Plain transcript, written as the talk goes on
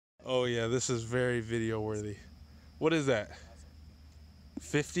Oh yeah, this is very video worthy. What is that?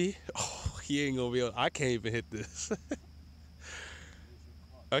 50? Oh, he ain't gonna be able. I can't even hit this.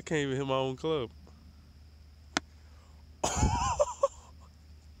 I can't even hit my own club.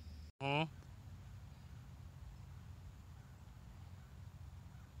 Hmm?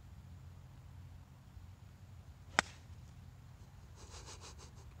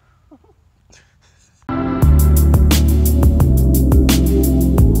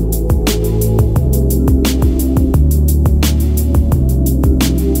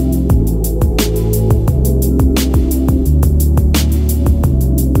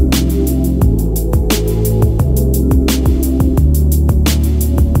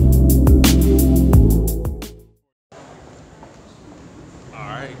 All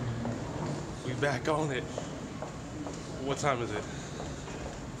right, we back on it. What time is it?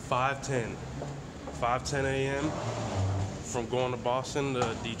 5:10. 5:10 a.m. From going to Boston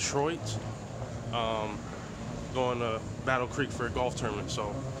to Detroit, going to Battle Creek for a golf tournament.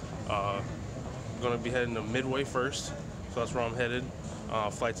 So, gonna be heading to Midway first. So that's where I'm headed.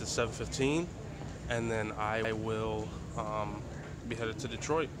 Flight's at 7:15, and then I will be headed to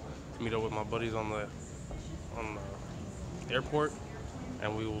Detroit. Meet up with my buddies on the airport,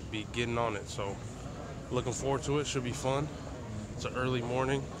 and we will be getting on it. So, looking forward to it. Should be fun. It's an early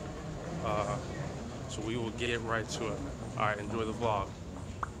morning, so we will get right to it. All right, enjoy the vlog.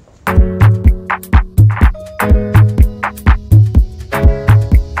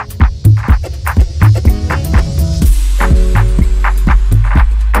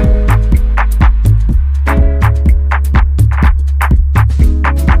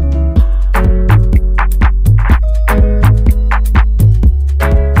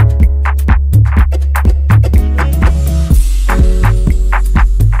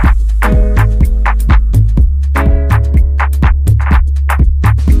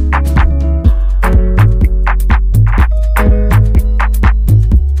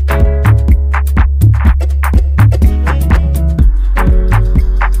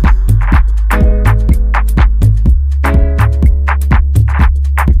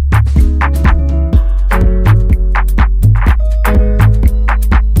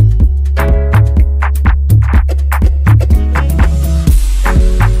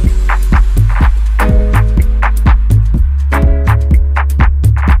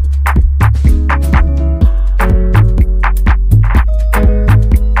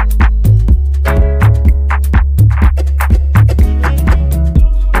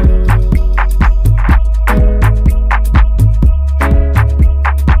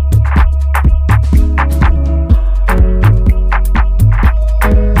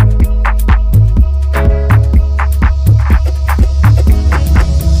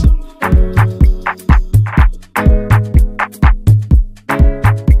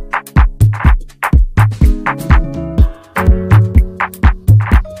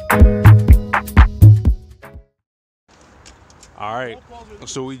 All right,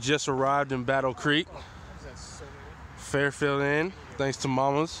 so we just arrived in Battle Creek, Fairfield Inn, thanks to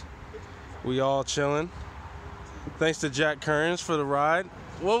Mamas. We all chilling. Thanks to Jack Kearns for the ride.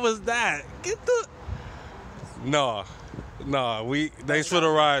 What was that? Get the... Nah, thanks for the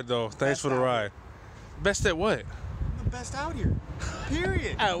ride though. Thanks for the ride. Best at what? The best out here,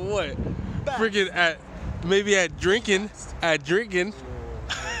 period. At what? Best. Freaking at, maybe at drinking. At drinking.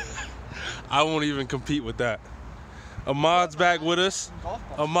 I won't even compete with that. Ahmad's back with us.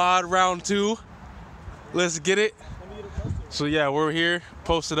 Ahmad round 2. Let's get it. So yeah, we're here,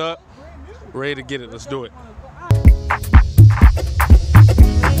 posted up, ready to get it. Let's do it.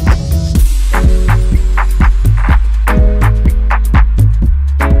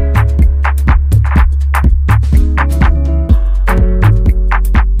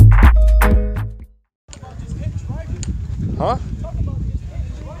 Huh?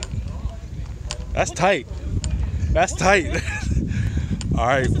 That's tight. That's tight. All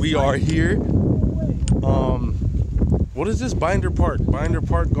right, we are here. What is this? Binder Park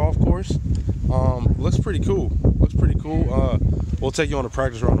Golf Course. Looks pretty cool. We'll take you on a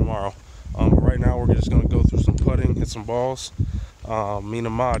practice round tomorrow. But right now we're just gonna go through some putting, hit some balls. Me and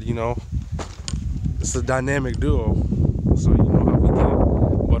Ahmad, you know, it's a dynamic duo, so you know how we get it.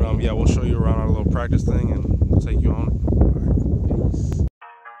 But yeah, we'll show you around our little practice thing and we'll take you on it.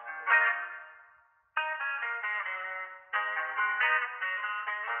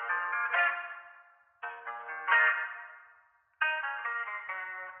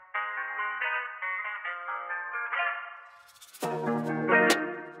 All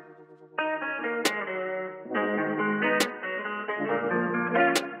right,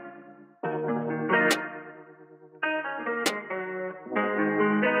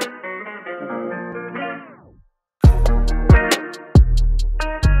 peace.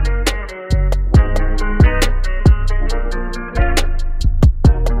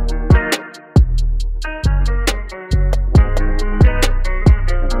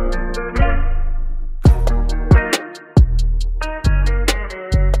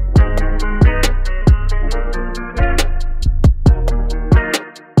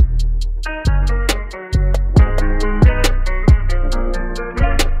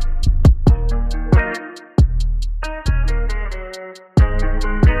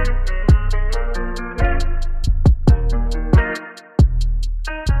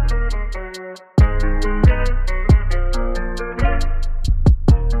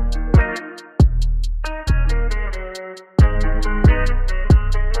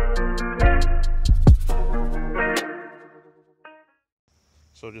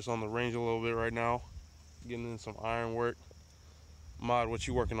 just on the range a little bit right now, getting in some iron work. Mod, what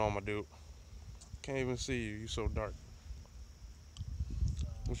you working on, my dude? Can't even see you. You so dark.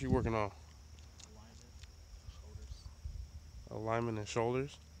 What you working on? Alignment and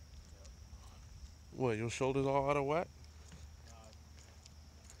shoulders. What? Your shoulders all out of whack?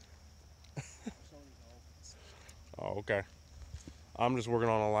 Oh, okay. I'm just working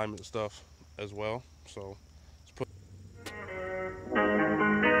on alignment stuff as well. So let's put.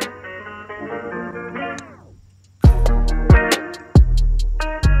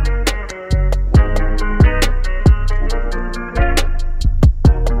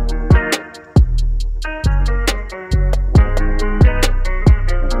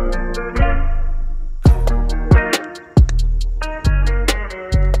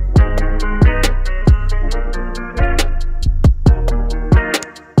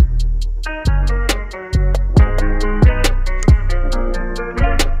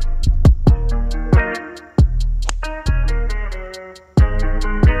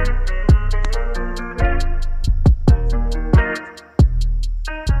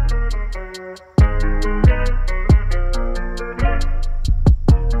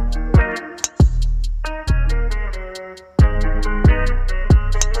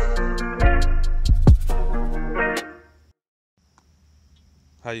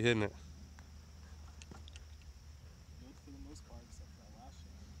 How you hitting it? Good for the most part, except for that last shot.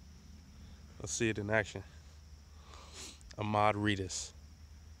 Let's see it in action. Ahmad Reedus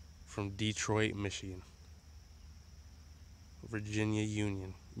from Detroit, Michigan. Virginia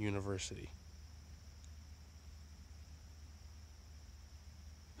Union University.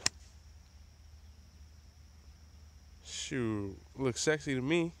 Shoot, looks sexy to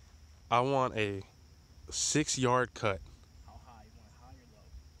me. I want a 6-yard cut. How high? You want it high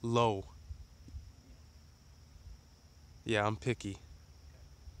or low? Low. Yeah, I'm picky.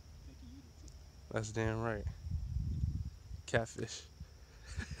 Picky eater too. That's damn right. Catfish.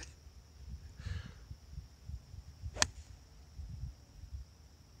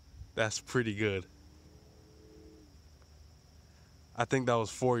 That's pretty good. I think that was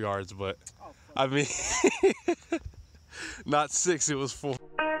 4 yards, but Oh, fuck. I mean, not 6, it was 4.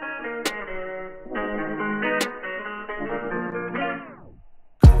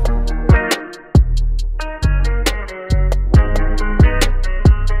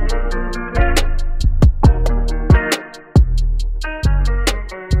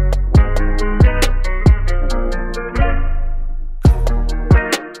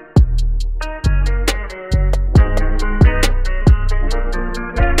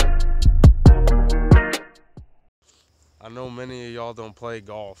 I know many of y'all don't play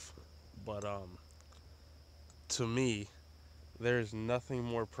golf, but to me, there's nothing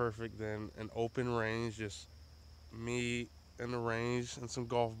more perfect than an open range, just me in the range and some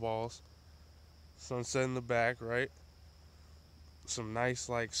golf balls, sunset in the back, right? Some nice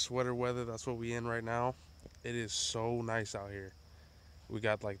like sweater weather, that's what we in right now. It is so nice out here. We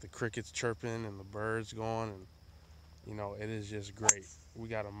got like the crickets chirping and the birds going, and you know, it is just great. We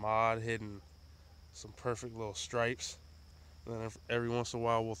got a mod hitting some perfect little stripes. And then every once in a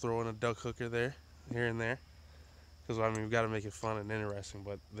while we'll throw in a duck hooker there, here and there. Because, I mean, we've got to make it fun and interesting,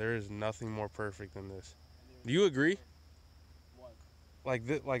 but there is nothing more perfect than this. Do you agree? What?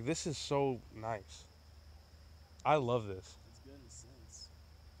 Like this is so nice. I love this. It's good in a sense.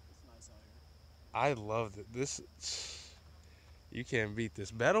 It's nice out here. I loved it. This, you can't beat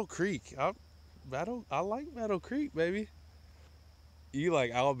this. Battle Creek. I like Battle Creek, baby. You like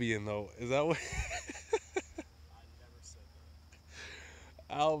Albion, though. Is that what? I never said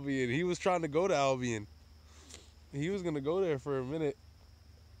that. Albion. He was trying to go to Albion. He was going to go there for a minute.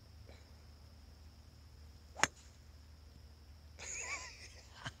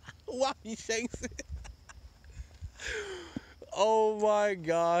 Wow, he shakes it. Oh my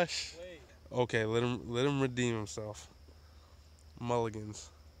gosh. Wait. Okay, let him redeem himself. Mulligans.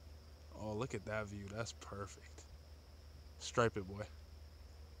 Oh, look at that view. That's perfect. Stripe it, boy.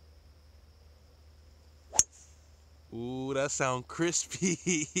 Ooh, that sound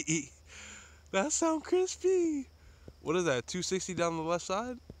crispy. That sound crispy. What is that? 260 down the left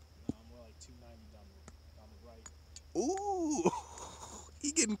side? No, I'm more like 290 down the right. Ooh,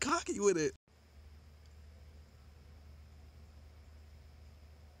 he getting cocky with it.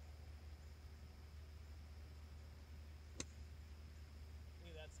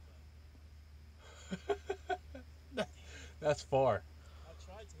 Hey, that's fun. That's far. I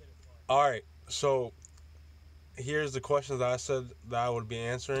tried to hit it far. All right, so here's the questions that I said that I would be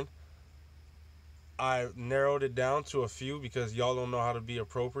answering. I narrowed it down to a few because y'all don't know how to be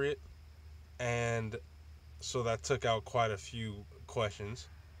appropriate, and so that took out quite a few questions.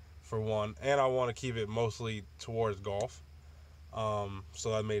 for one, and I want to keep it mostly towards golf.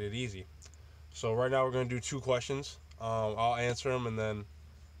 So that made it easy. So right now we're gonna do 2 questions. I'll answer them, and then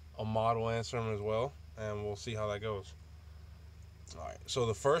Ahmad will answer them as well, and we'll see how that goes. All right. So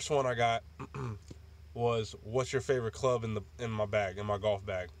the first one I got was, "What's your favorite club in my golf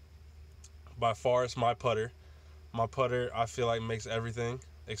bag?" By far, it's my putter. My putter, I feel like, makes everything,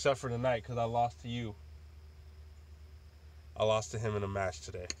 except for tonight, because I lost to you. I lost to him in a match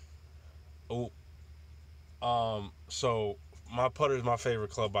today. Oh, so my putter is my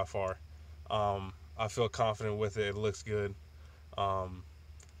favorite club by far. I feel confident with it. It looks good.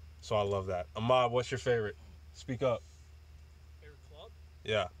 So I love that. Ahmad, what's your favorite? Speak up. Favorite club?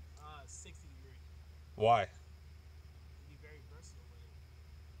 Yeah. 60 degree. Why? It'd be very versatile with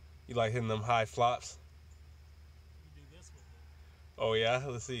it. You like hitting them high flops? You do this with it. Oh yeah.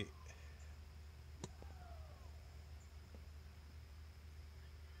 Let's see.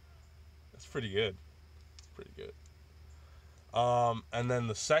 That's pretty good. It's pretty good. And then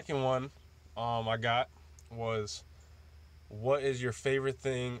the second one, I got was, "What is your favorite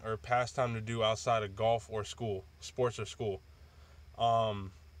thing or pastime to do outside of golf or school, sports or school?"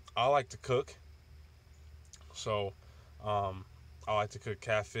 I like to cook. So, I like to cook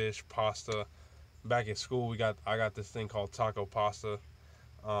catfish, pasta. Back in school, I got this thing called taco pasta.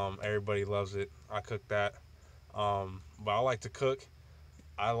 Everybody loves it. I cook that. But I like to cook.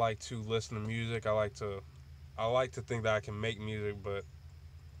 I like to listen to music. I like to think that I can make music, but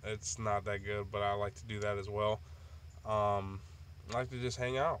it's not that good. But I like to do that as well. I like to just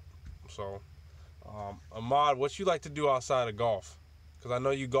hang out. So, Ahmad, what you like to do outside of golf? Because I know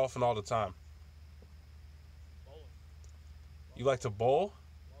you golfing all the time. Bowling. You like to bowl?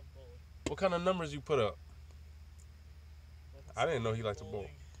 Love bowling. What kind of numbers you put up? Love I didn't know he liked to bowl.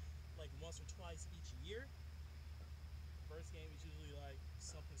 bowling like once or twice each year. First game is usually like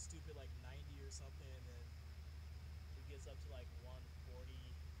something stupid like 90 or something, and then it gets up to like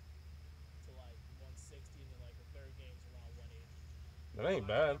 140 to like 160, and then like the third game's around 180. That ain't So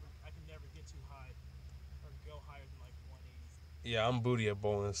bad. I can never get too high or go higher than like 180. Yeah, I'm booty at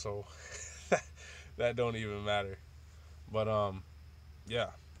bowling, so that don't even matter. But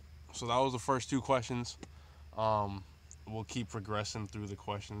yeah. So that was the first 2 questions. We'll keep progressing through the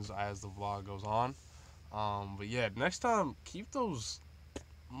questions as the vlog goes on. But yeah, next time keep those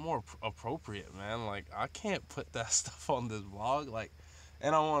more appropriate, man. Like, I can't put that stuff on this vlog, like,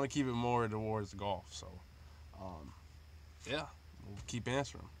 and I want to keep it more towards golf. So yeah, we'll keep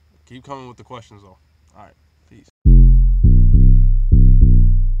answering. Keep coming with the questions though. All right.